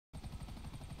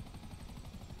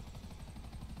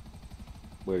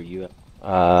Where are you at?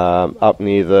 Up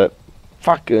near the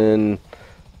fucking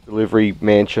delivery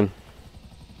mansion.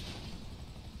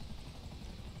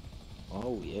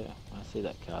 Oh yeah, I see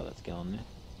that car that's going there.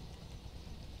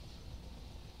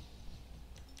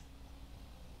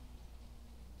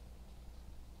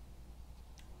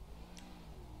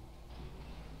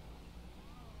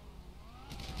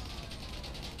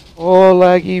 Oh,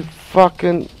 laggy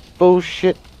fucking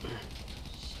bullshit.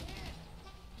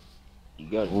 You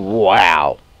got it.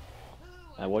 Wow.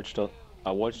 I watched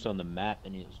on the map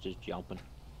and it was just jumping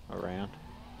around.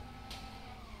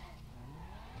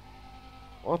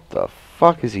 What the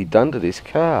fuck has he done to this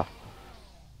car?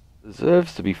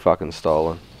 Deserves to be fucking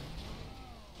stolen.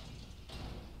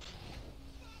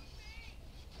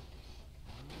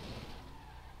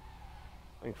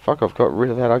 Thank fuck I've got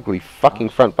rid of that ugly fucking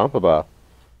Gosh. front bumper bar.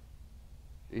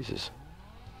 Jesus.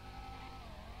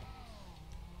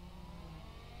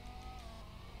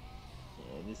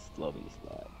 Yeah, this lobby's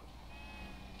like.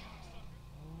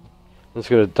 I'm just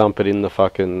gonna dump it in the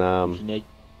fucking If you need.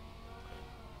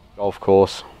 golf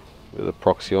course with a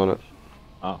proxy on it.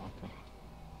 Oh, okay.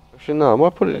 Actually, no, I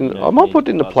might put it Let me in. know I if you might need put a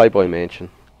it in the buzzer. Playboy Mansion.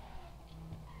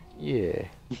 Yeah.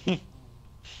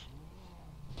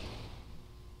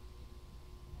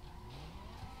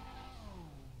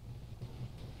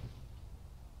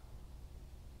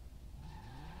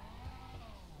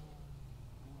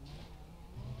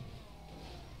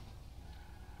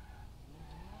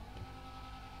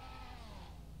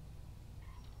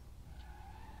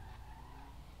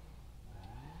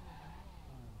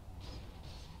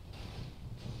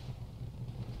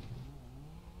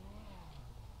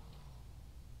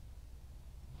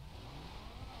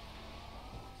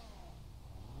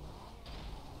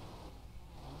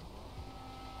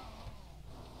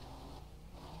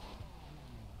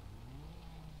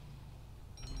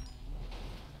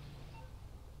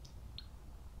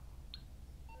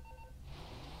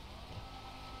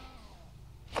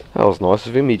 That was nice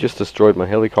of him. He just destroyed my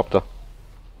helicopter.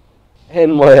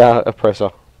 And my oppressor.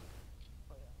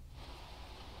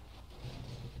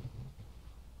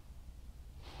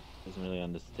 Doesn't really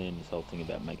understand this whole thing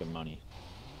about making money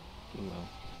too well.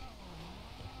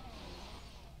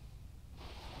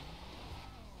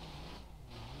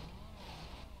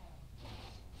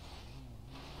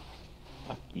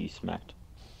 Fuck you, smacked.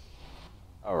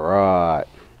 Alright.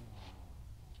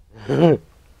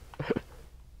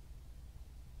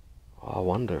 Oh, I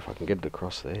wonder if I can get it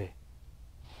across there.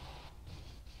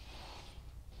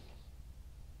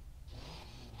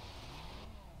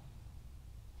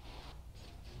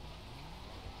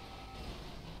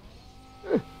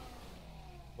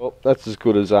 Well, that's as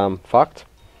good as fucked.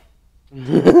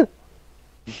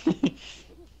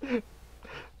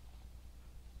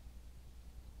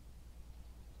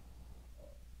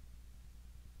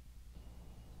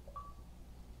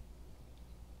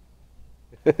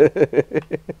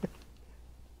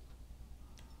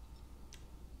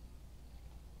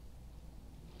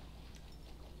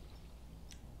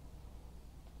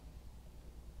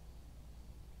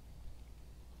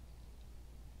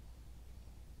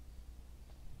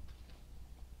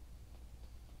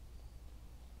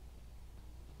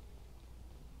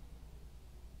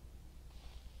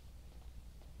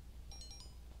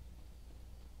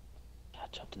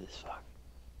 Catch up to this fuck.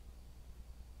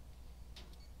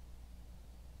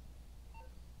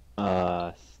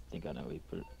 I think I know where you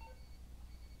put it.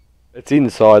 It's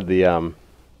inside the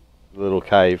little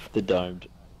cave. The domed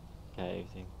cave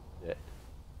thing. Yeah.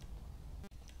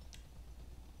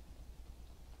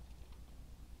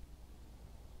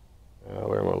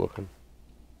 Where am I looking?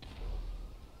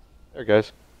 There it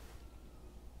goes.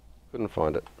 Couldn't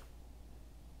find it.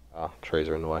 Ah, trees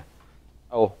are in the way.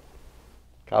 Oh,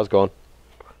 car's gone.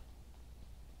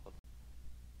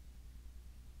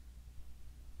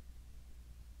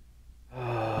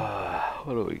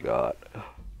 What do we got?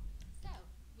 So,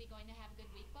 we going to have a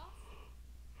good week, boss?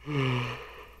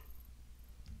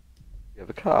 You have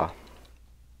a car.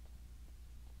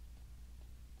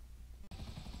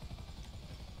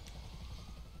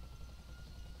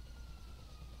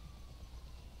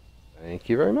 Thank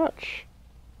you very much.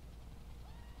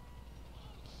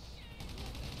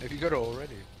 Have you got it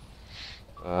already?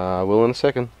 Will in a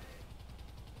second.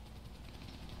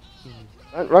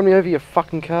 Don't run me over, your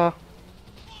fucking car.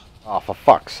 Oh, for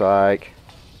fuck's sake.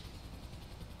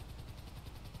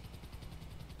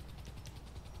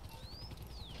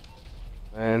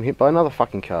 And hit by another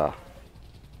fucking car.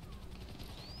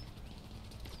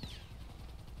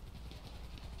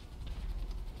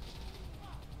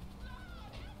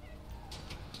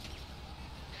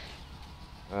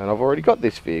 And I've already got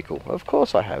this vehicle. Of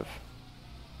course I have.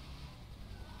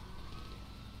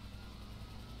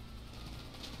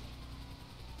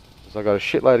 Because I got a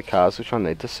shitload of cars which I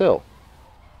need to sell.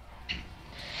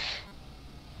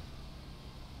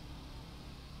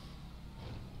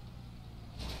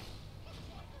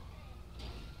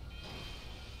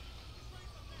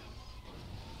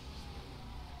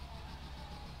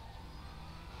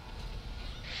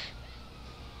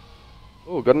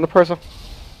 Oh, got an oppressor.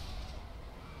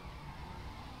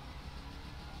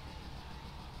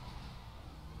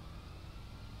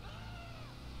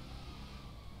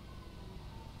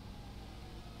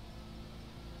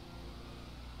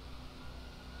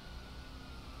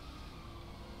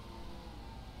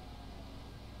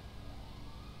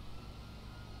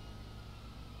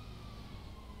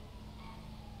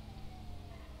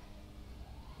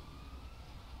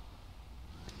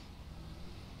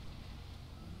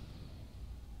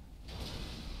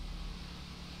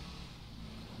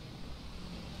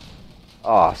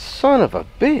 Oh, son of a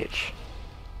bitch.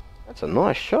 That's a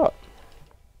nice shot.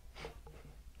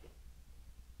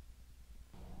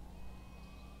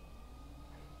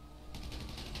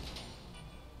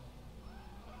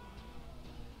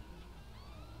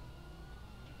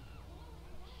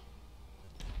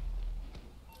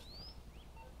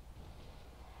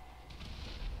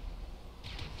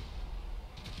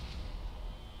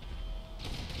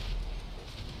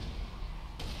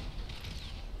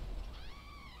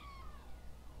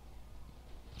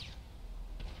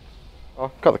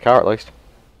 Oh, got the car at least.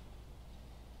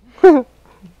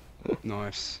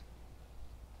 Nice.